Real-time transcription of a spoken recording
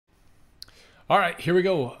All right, here we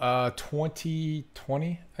go.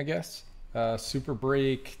 2020, I guess. Super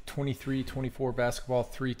Break 23-24 basketball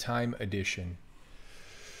 3-time edition.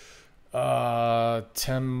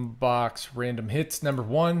 10 box random hits. Number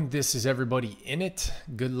 1, this is everybody in it.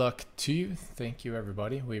 Good luck to you. Thank you,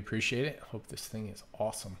 everybody. We appreciate it. Hope this thing is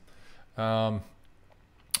awesome. So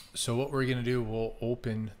what we're going to do, we'll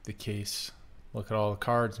open the case, look at all the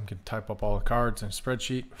cards, and can type up all the cards in a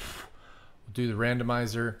spreadsheet. We'll do the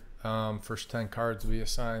randomizer. First 10 cards will be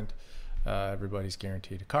assigned. Everybody's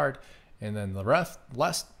guaranteed a card. And then the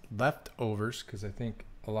leftovers, because I think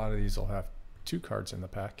a lot of these will have 2 cards in the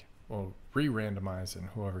pack, we'll re-randomize, and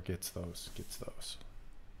whoever gets those, gets those.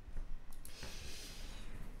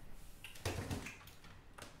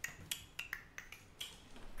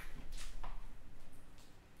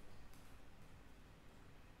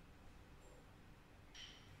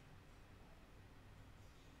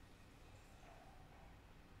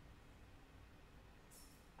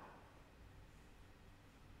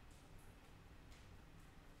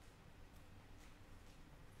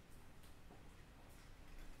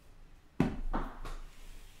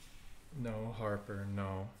 No, Harper,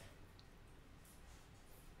 no.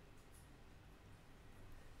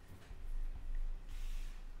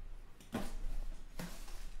 You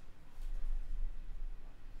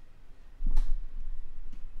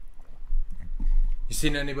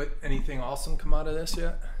seen anything awesome come out of this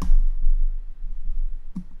yet?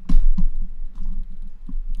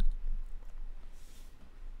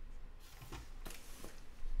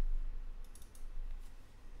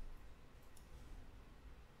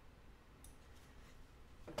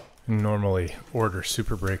 Normally order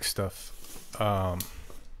Super Break stuff. Boy,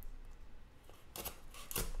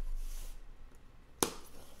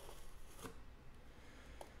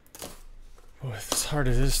 as hard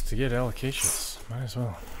as it is to get allocations, might as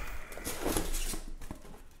well.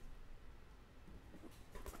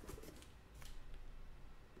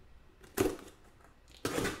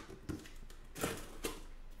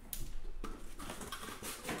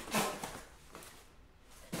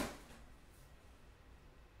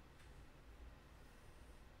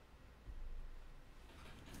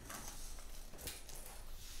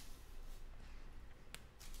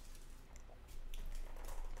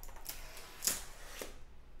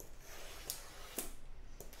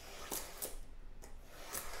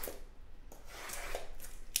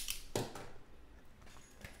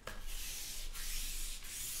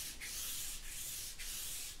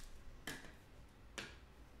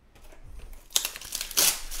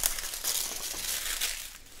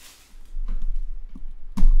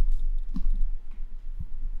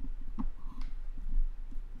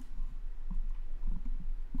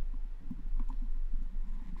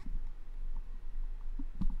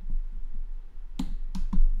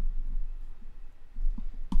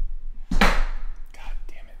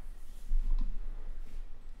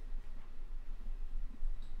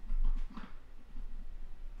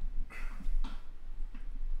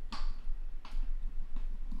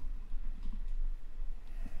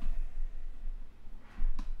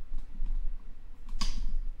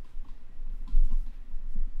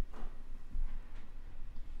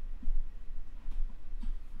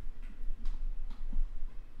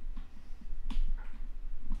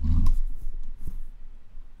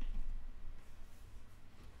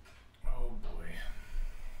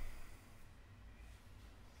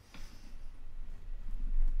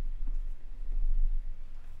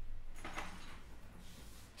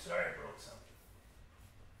 Sorry, I broke something.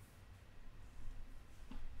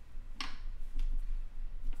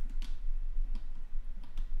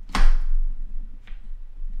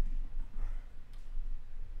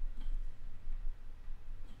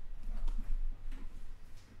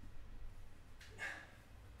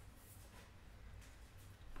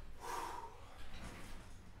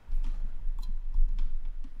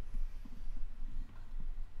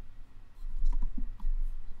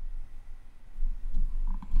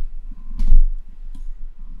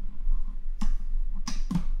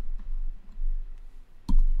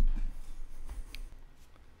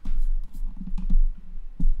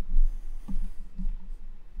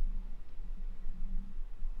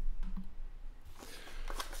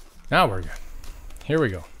 Now we're good. Here we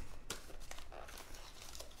go.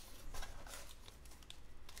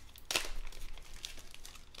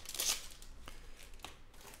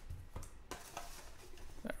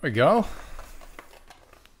 There we go.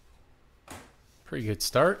 Pretty good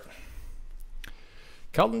start.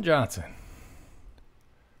 Keldon Johnson.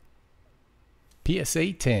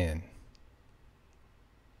 PSA 10.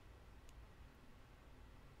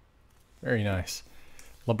 Very nice.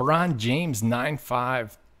 LeBron James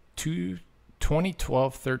 9.5 2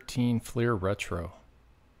 2012-13 Fleer Retro.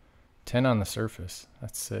 10 on the surface.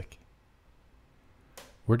 That's sick.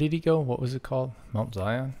 Where did he go? What was it called? Mount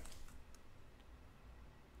Zion?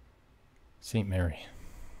 St. Mary.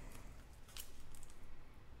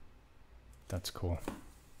 That's cool.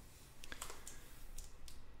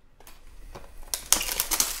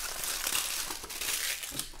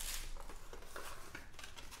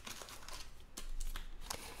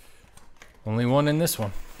 Only one in this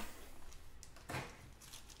one.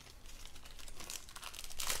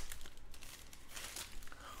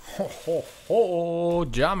 Ho, ho, ho,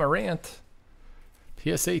 Ja Morant.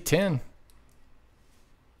 PSA 10.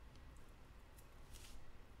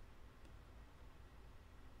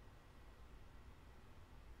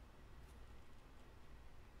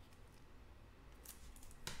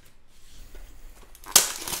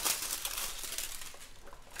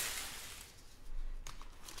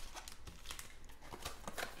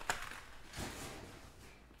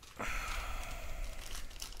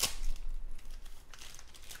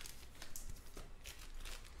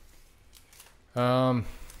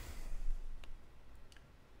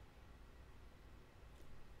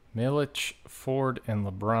 Milic, Ford, and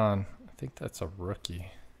LeBron. I think that's a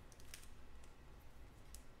rookie.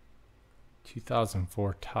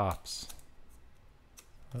 2004 tops.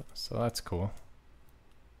 So that's cool.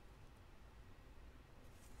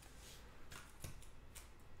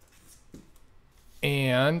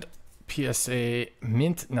 And PSA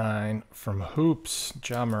Mint 9 from Hoops,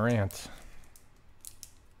 Ja Morant.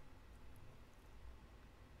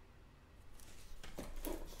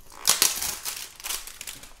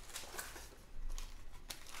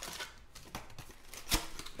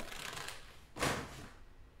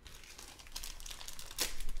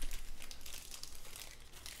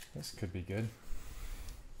 This could be good.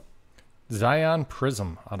 Zion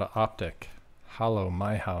Prism out of Optic. Hollow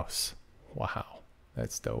My House. Wow,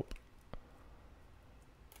 that's dope.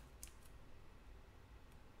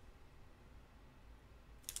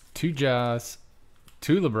 Two Jaws,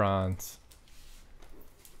 two LeBrons,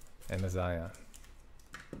 and a Zion.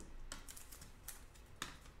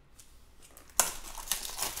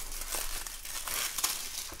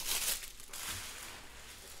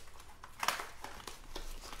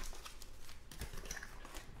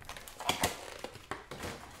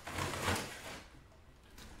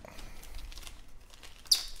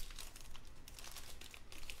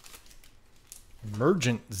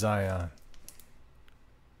 Emergent Zion.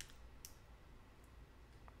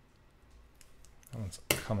 That one's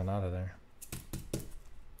coming out of there.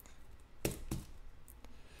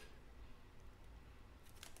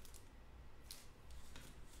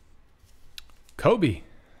 Kobe.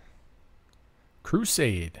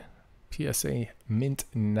 Crusade. PSA Mint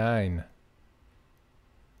 9.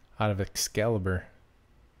 Out of Excalibur.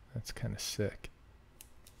 That's kind of sick.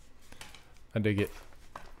 I dig it.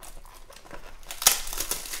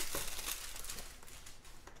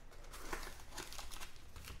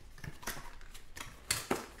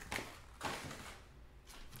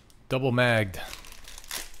 Double magged.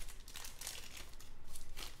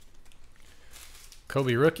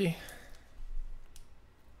 Kobe rookie.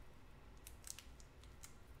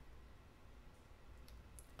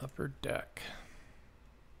 Upper Deck.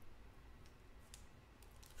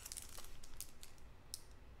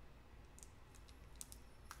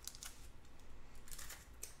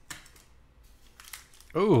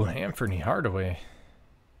 Oh, Anthony Hardaway.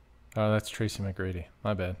 Oh, that's Tracy McGrady.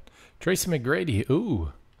 My bad. Tracy McGrady.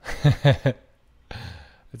 Ooh.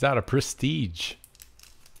 It's out of Prestige.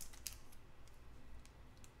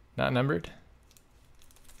 Not numbered.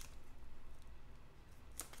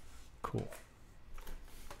 Cool.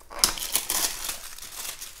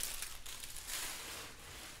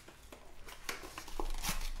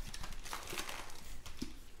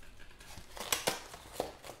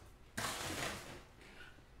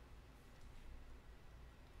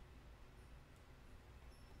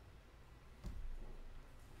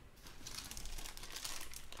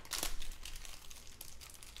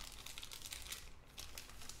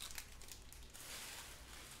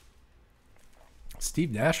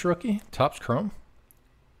 Steve Nash rookie? Topps Chrome?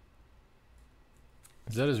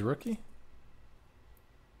 Is that his rookie?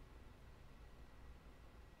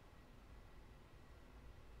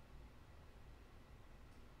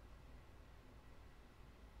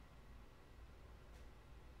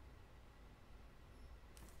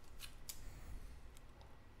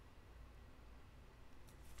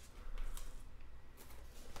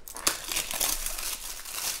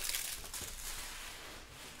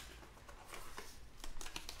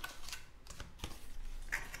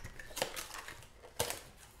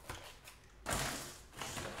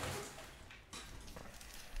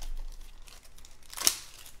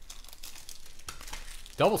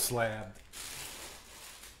 Double slab.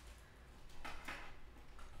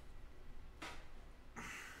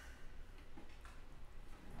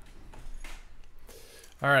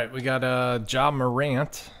 All right, we got Ja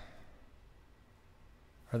Morant.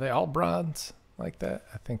 Are they all bronze like that?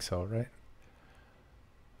 I think so, right?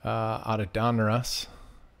 Out of Donruss.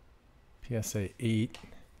 PSA 8.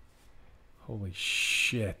 Holy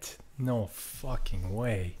shit. No fucking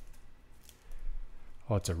way.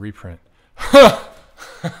 Oh, it's a reprint.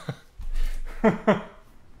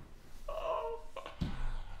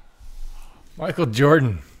 Michael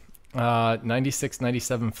Jordan.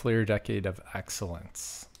 96-97 Fleer Decade of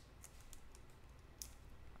Excellence.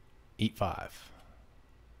 8.5.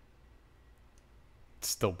 It's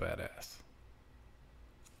still badass.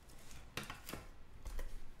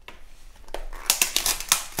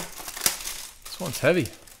 This one's heavy.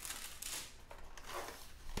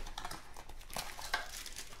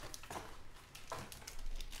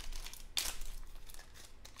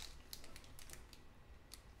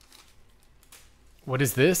 What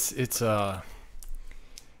is this? It's I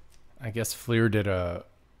guess Fleer did a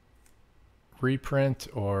reprint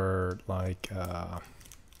or like what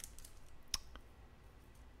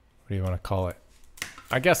do you want to call it?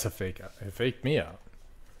 I guess a fake out. It faked me out.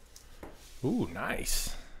 Ooh,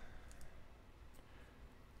 nice.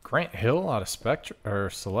 Grant Hill out of Spectre or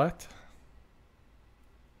Select.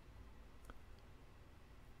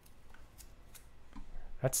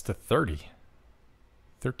 That's to 30.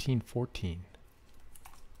 13-14.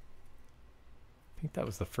 I think that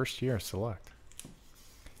was the first year of Select.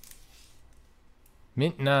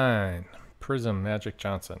 Mint 9. Prism Magic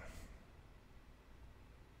Johnson.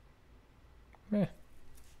 Meh.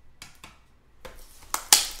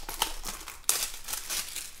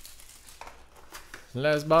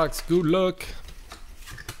 Last box. Good luck.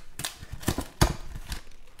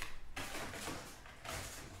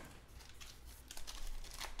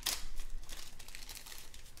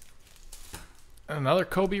 Another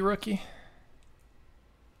Kobe rookie.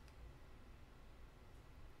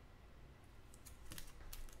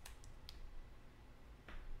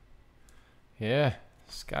 Yeah,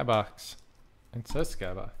 Skybox. It says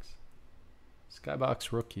Skybox.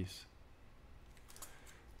 Skybox rookies.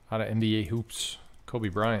 Out of NBA hoops. Kobe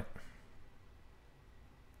Bryant.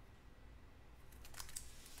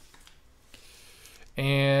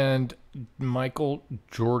 And Michael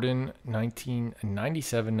Jordan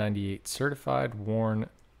 1997-98 certified worn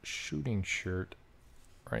shooting shirt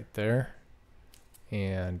right there.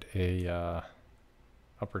 And a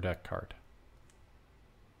upper deck card.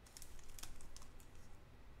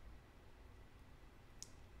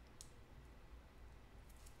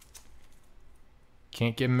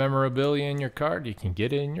 Can't get memorabilia in your card, you can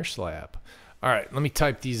get it in your slab. All right, let me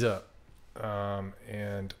type these up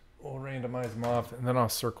and we'll randomize them off, and then I'll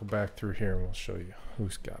circle back through here and we'll show you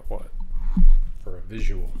who's got what for a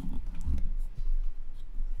visual.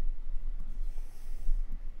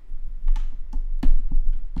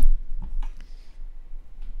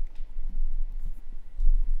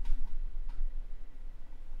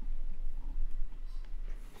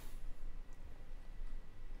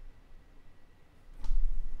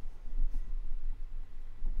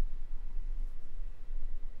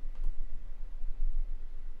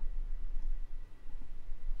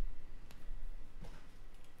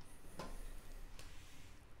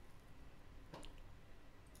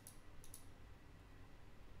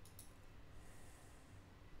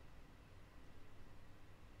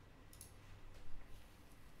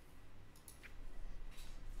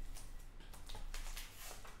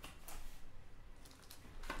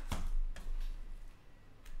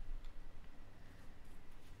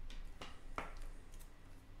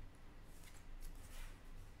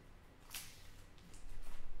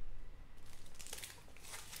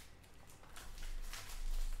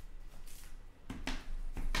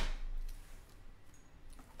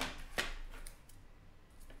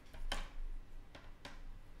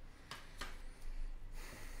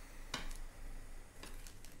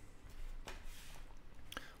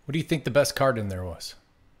 What do you think the best card in there was?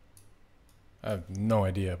 I have no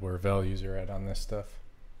idea where values are at on this stuff.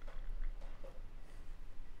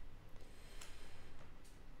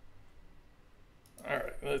 All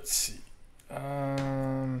right, let's see.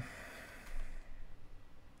 LeBron,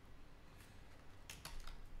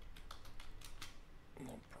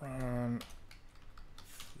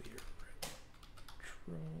 Fleer Retro.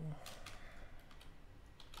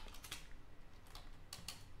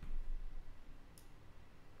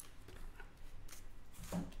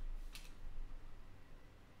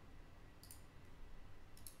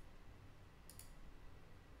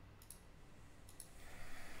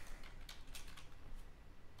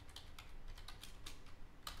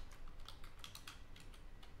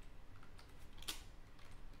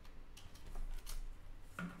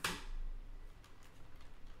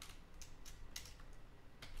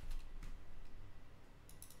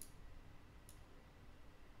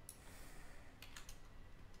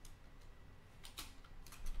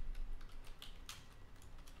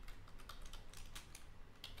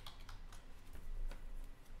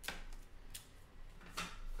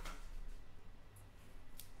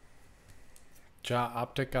 Ja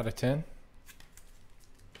Optic out of 10.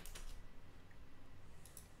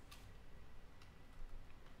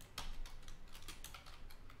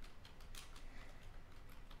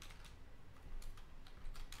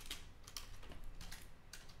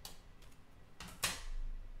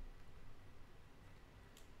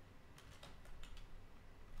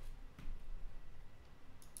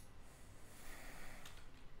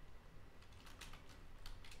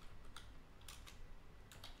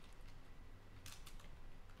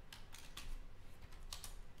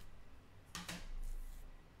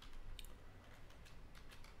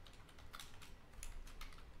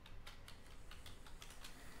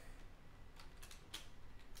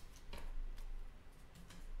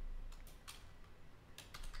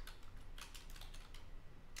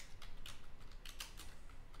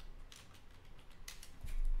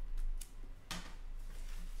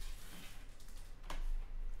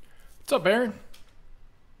 What's up, Aaron?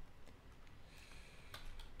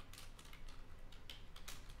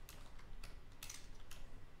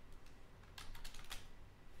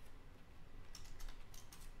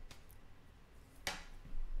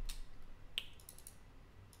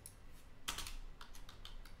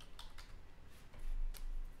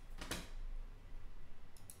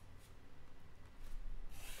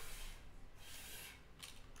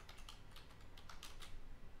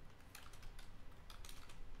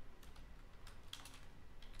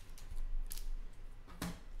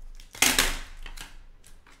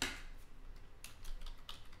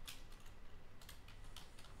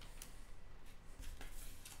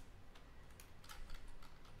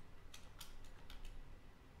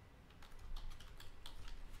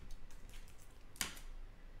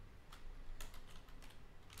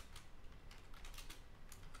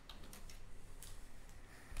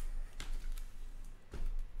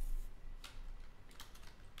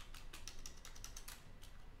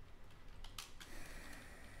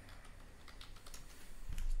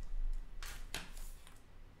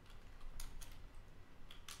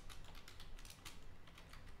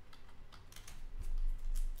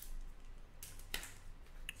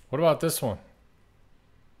 What about this one?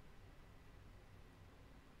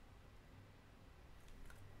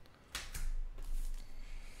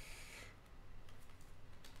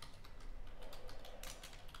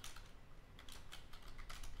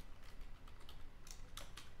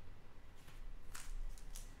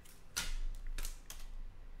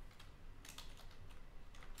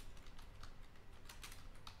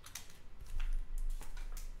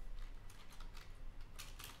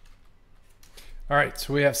 All right,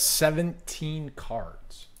 so we have 17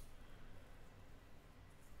 cards.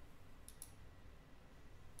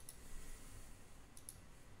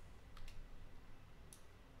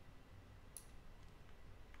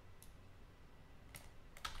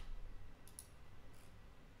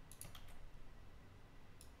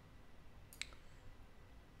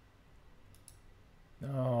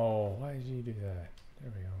 No, why did you do that?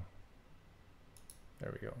 There we go.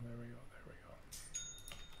 There we go. There we go. There we go.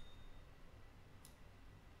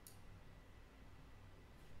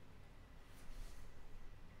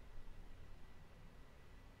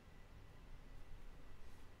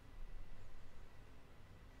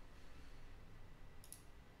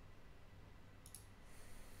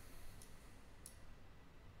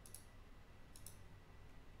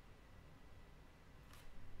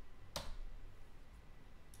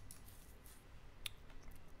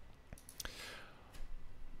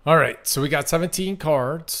 All right, so we got 17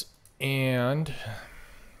 cards and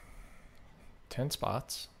 10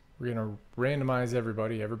 spots. We're going to randomize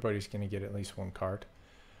everybody. Everybody's going to get at least one card.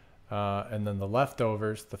 And then the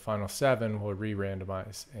leftovers, the final 7, will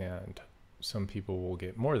re-randomize, and some people will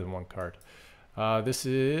get more than one card. This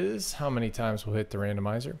is how many times we'll hit the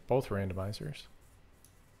randomizer, both randomizers.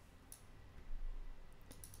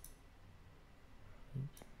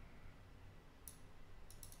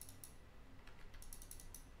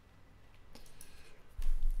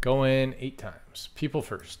 Go in 8 times. People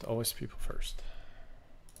first. Always people first.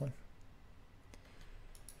 1.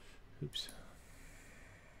 Oops.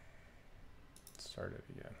 Start it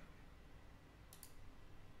again.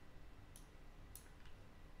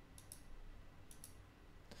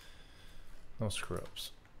 No screw ups.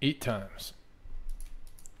 8 times.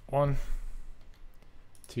 1,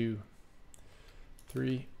 2,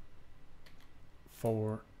 3,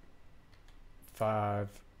 4, 5,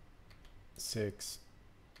 6,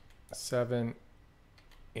 7,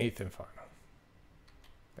 8th and final.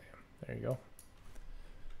 Bam. There you go.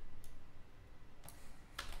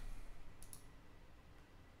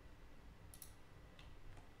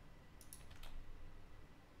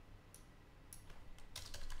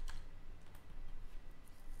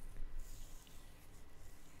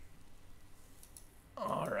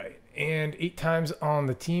 And 8 times on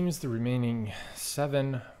the teams. The remaining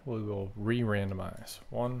 7 we will re-randomize.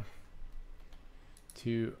 1,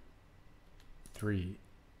 2, 3,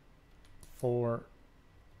 4,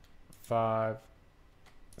 5,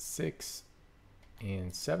 6,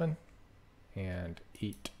 and 7, and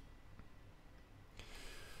 8.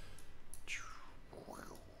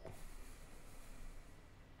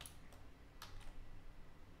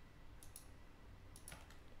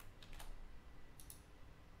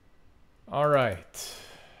 All right,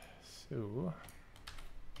 so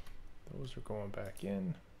those are going back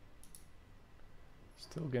in.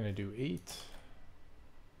 Still gonna do 8,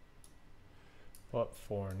 but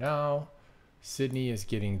for now, Sydney is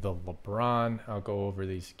getting the LeBron. I'll go over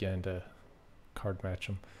these again to card match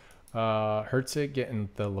them. Herzig getting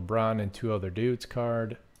the LeBron and 2 other dudes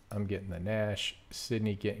card. I'm getting the Nash.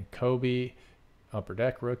 Sydney getting Kobe, Upper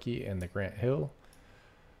Deck rookie, and the Grant Hill.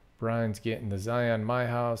 Brian's getting the Zion My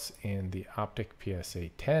House and the Optic PSA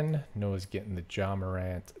 10. Noah's getting the Ja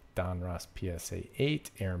Morant Don Ross PSA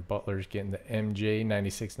 8. Aaron Butler's getting the MJ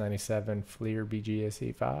 96-97 Fleer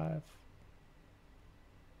BGSA 5.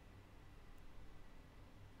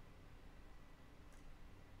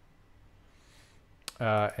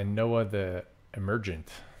 And Noah the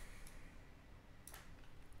Emergent.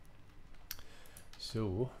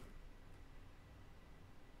 So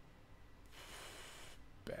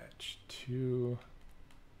batch 2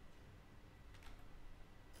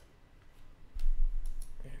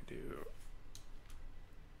 and do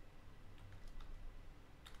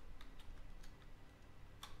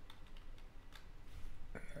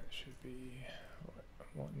that should be what,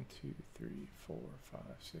 1, 2, 3, 4, 5,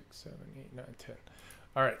 6, 7, 8, 9, 10.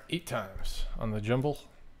 All right, 8 times on the jumble.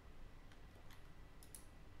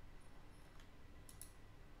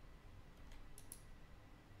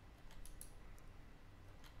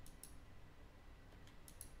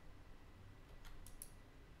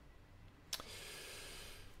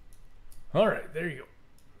 All right, there you go.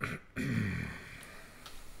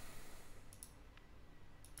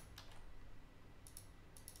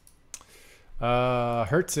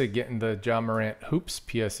 Herzig getting the Ja Morant Hoops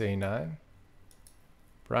PSA 9.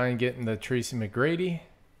 Brian getting the Tracy McGrady.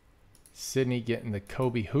 Sydney getting the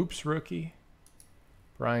Kobe Hoops rookie.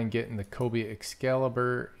 Brian getting the Kobe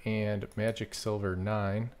Excalibur and Magic Silver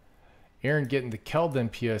 9. Aaron getting the Keldon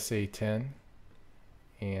PSA 10.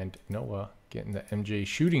 And Noah getting the MJ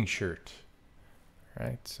shooting shirt. All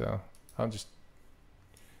right, so I'll just,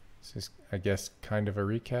 this is, I guess, kind of a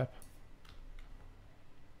recap.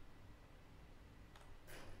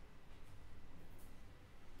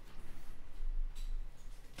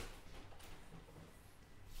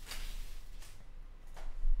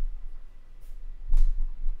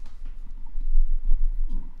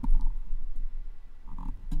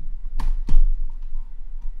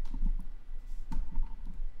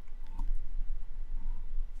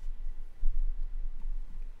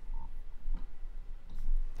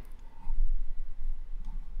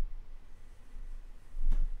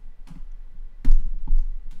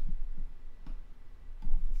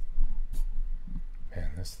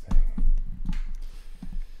 This thing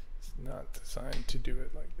is not designed to do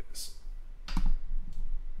it like this.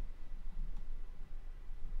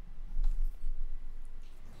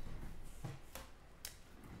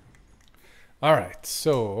 All right,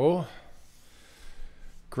 so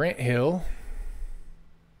Grant Hill.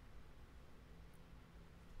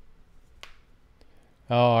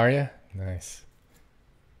 Oh, are you? Nice.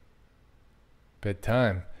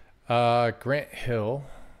 Bedtime. Grant Hill.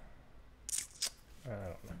 I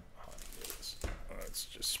don't know how to do this. Let's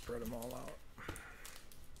just spread them all out.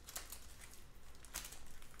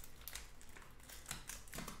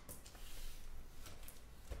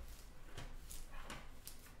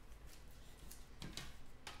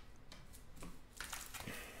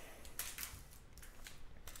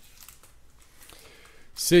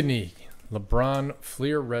 Sydney, LeBron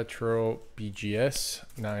Fleer Retro BGS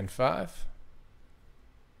 9.5.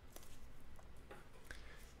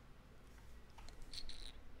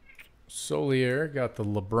 Solier got the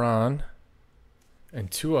LeBron and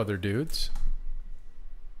 2 other dudes.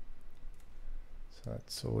 So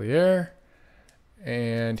that's Solier.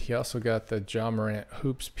 And he also got the Ja Morant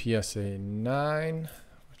Hoops PSA 9,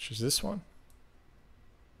 which is this one.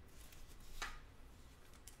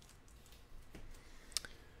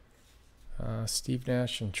 Steve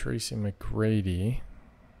Nash and Tracy McGrady.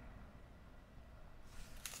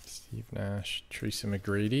 Steve Nash, Tracy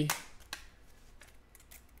McGrady.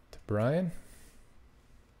 To Brian.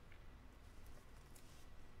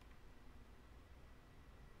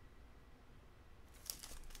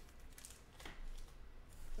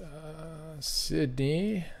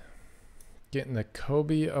 Sydney. Getting the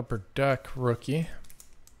Kobe Upper Deck rookie.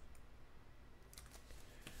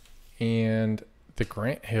 And the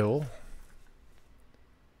Grant Hill.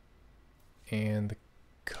 And the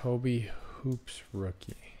Kobe Hoops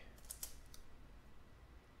rookie.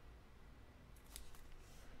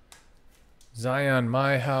 Zion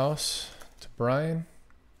My House to Brian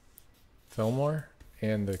Fillmore.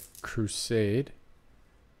 And the Crusade.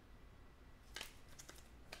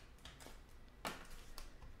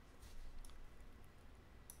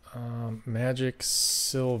 Magic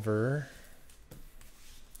Silver.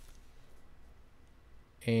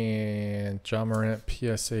 And John Morant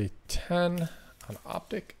PSA 10 on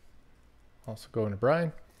Optic. Also going to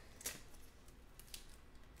Brian.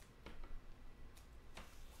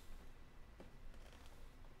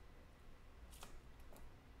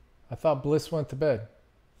 I thought Bliss went to bed.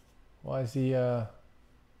 Why is he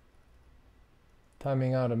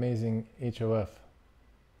timing out amazing HOF?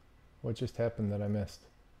 What just happened that I missed?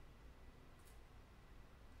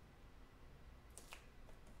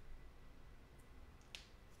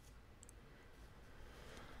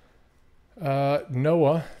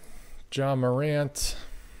 Noah, John Morant,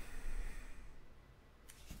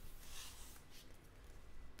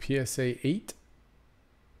 PSA 8,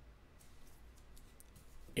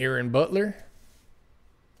 Aaron Butler,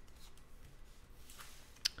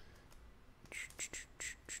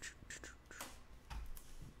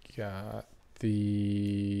 got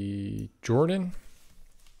the Jordan,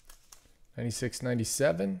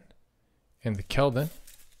 96-97, and the Keldon,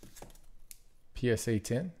 PSA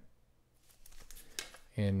 10.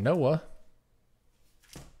 And Noah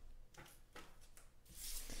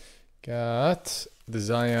got the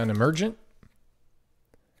Zion Emergent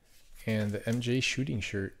and the MJ shooting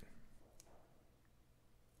shirt.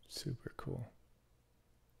 Super cool.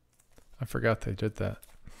 I forgot they did that.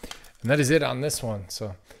 And that is it on this one.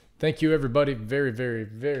 So thank you everybody very, very,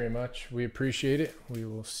 very much. We appreciate it. We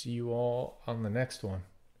will see you all on the next one.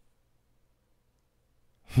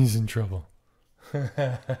 He's in trouble.